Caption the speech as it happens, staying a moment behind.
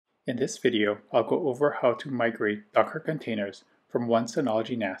In this video, I'll go over how to migrate Docker containers from one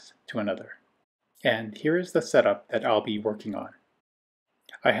Synology NAS to another. And here is the setup that I'll be working on.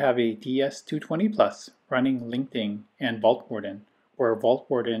 I have a DS220 Plus running Lingding and Vaultwarden, where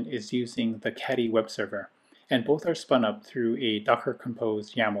Vaultwarden is using the Caddy web server, and both are spun up through a Docker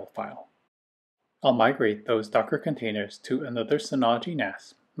Compose YAML file. I'll migrate those Docker containers to another Synology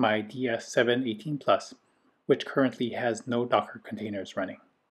NAS, my DS718 Plus, which currently has no Docker containers running.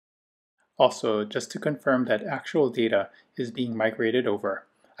 Also, just to confirm that actual data is being migrated over,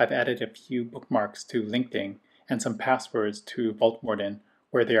 I've added a few bookmarks to Lingding and some passwords to Vaultwarden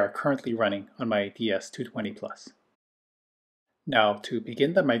where they are currently running on my DS220 Plus. Now, to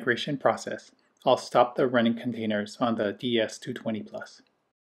begin the migration process, I'll stop the running containers on the DS220 Plus.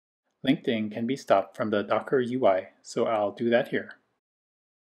 Lingding can be stopped from the Docker UI, so I'll do that here.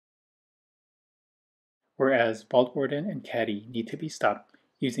 Whereas Vaultwarden and Caddy need to be stopped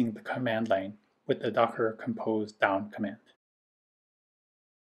using the command line with the docker compose down command.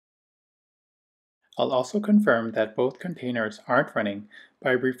 I'll also confirm that both containers aren't running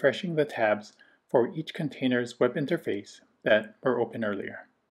by refreshing the tabs for each container's web interface that were open earlier.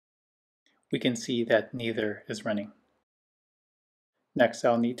 We can see that neither is running. Next,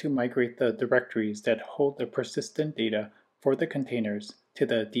 I'll need to migrate the directories that hold the persistent data for the containers to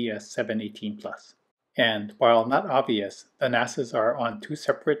the DS718 Plus. And while not obvious, the NASs are on two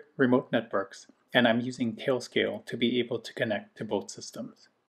separate remote networks, and I'm using Tailscale to be able to connect to both systems.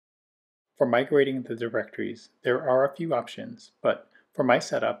 For migrating the directories, there are a few options, but for my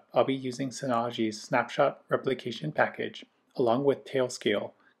setup, I'll be using Synology's snapshot replication package along with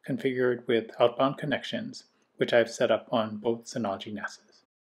Tailscale configured with outbound connections, which I've set up on both Synology NASs.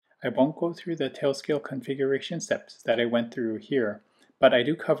 I won't go through the Tailscale configuration steps that I went through here, but I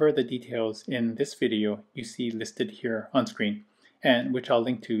do cover the details in this video you see listed here on screen, and which I'll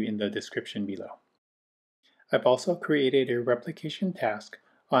link to in the description below. I've also created a replication task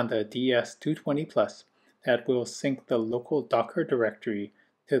on the DS220 Plus that will sync the local Docker directory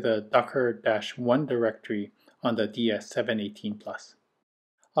to the docker-1 directory on the DS718 Plus.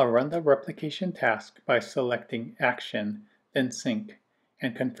 I'll run the replication task by selecting Action, then Sync,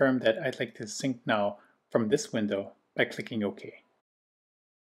 and confirm that I'd like to sync now from this window by clicking OK.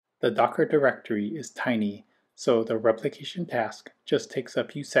 The Docker directory is tiny, so the replication task just takes a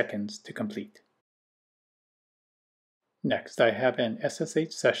few seconds to complete. Next, I have an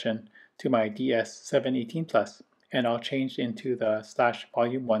SSH session to my DS718 Plus, and I'll change into the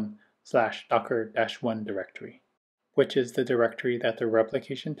 /volume1/docker-1 directory, which is the directory that the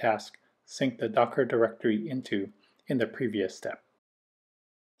replication task synced the Docker directory into in the previous step.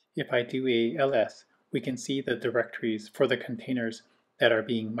 If I do a ls, we can see the directories for the containers that are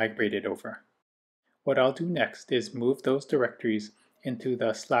being migrated over. What I'll do next is move those directories into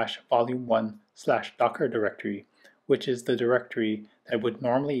the /volume1/docker directory, which is the directory that would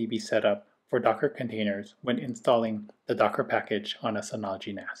normally be set up for Docker containers when installing the Docker package on a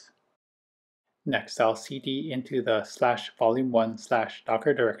Synology NAS. Next, I'll cd into the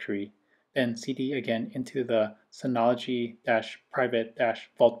 /volume1/docker directory, then cd again into the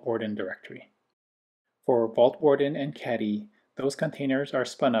Synology-private-Vaultwarden directory. For Vaultwarden and Caddy, those containers are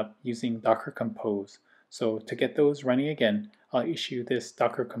spun up using Docker Compose, so to get those running again, I'll issue this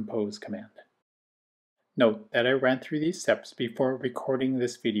Docker Compose command. Note that I ran through these steps before recording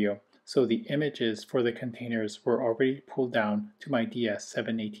this video, so the images for the containers were already pulled down to my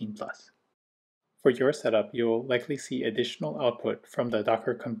DS718 Plus. For your setup, you'll likely see additional output from the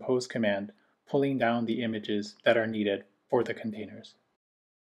Docker Compose command pulling down the images that are needed for the containers.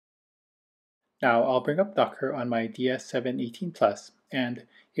 Now I'll bring up Docker on my DS718 Plus, and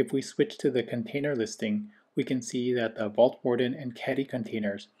if we switch to the container listing, we can see that the Vaultwarden and Caddy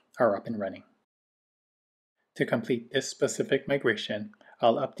containers are up and running. To complete this specific migration,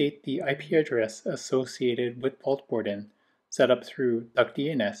 I'll update the IP address associated with Vaultwarden set up through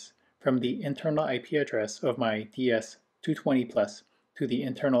DuckDNS from the internal IP address of my DS220 Plus to the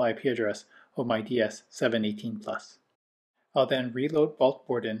internal IP address of my DS718 Plus. I'll then reload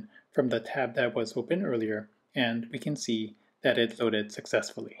Vaultwarden from the tab that was open earlier, and we can see that it loaded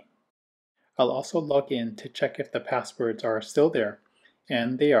successfully. I'll also log in to check if the passwords are still there,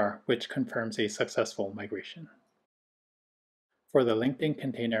 and they are, which confirms a successful migration. For the Lingding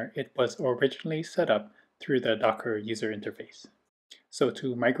container, it was originally set up through the Docker user interface. So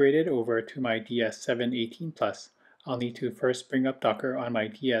to migrate it over to my DS718 Plus, I'll need to first bring up Docker on my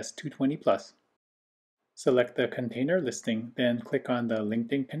DS220 Plus, select the container listing, then click on the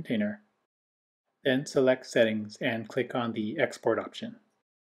Lingding container, then select Settings and click on the Export option.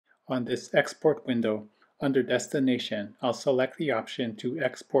 On this export window, Under Destination, I'll select the option to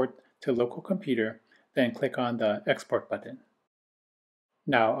export to local computer, then click on the Export button.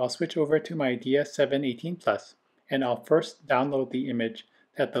 Now I'll switch over to my DS718 Plus, and I'll first download the image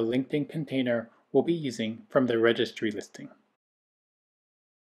that the Lingding container will be using from the registry listing.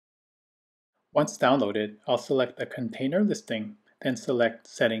 Once downloaded, I'll select the container listing, then select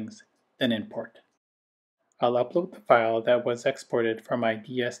Settings, then Import. I'll upload the file that was exported from my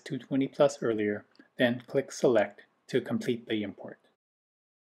DS220 Plus earlier, then click Select to complete the import.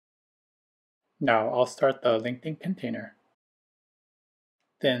 Now I'll start the Lingding container.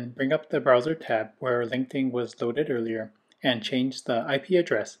 Then bring up the Browser tab where Lingding was loaded earlier and change the IP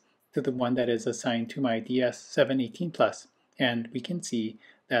address to the one that is assigned to my DS718 Plus, and we can see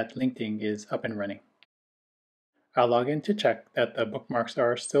that Lingding is up and running. I'll log in to check that the bookmarks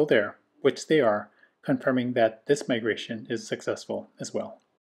are still there, which they are, confirming that this migration is successful as well.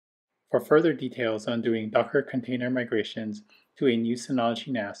 For further details on doing Docker container migrations to a new Synology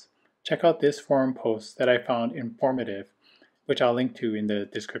NAS, check out this forum post that I found informative, which I'll link to in the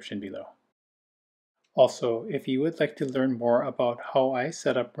description below. Also, if you would like to learn more about how I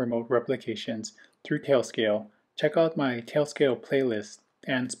set up remote replications through Tailscale, check out my Tailscale playlist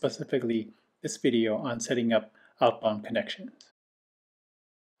and specifically this video on setting up outbound connections.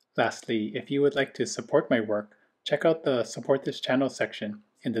 Lastly, if you would like to support my work, check out the Support This Channel section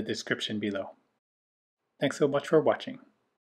in the description below. Thanks so much for watching.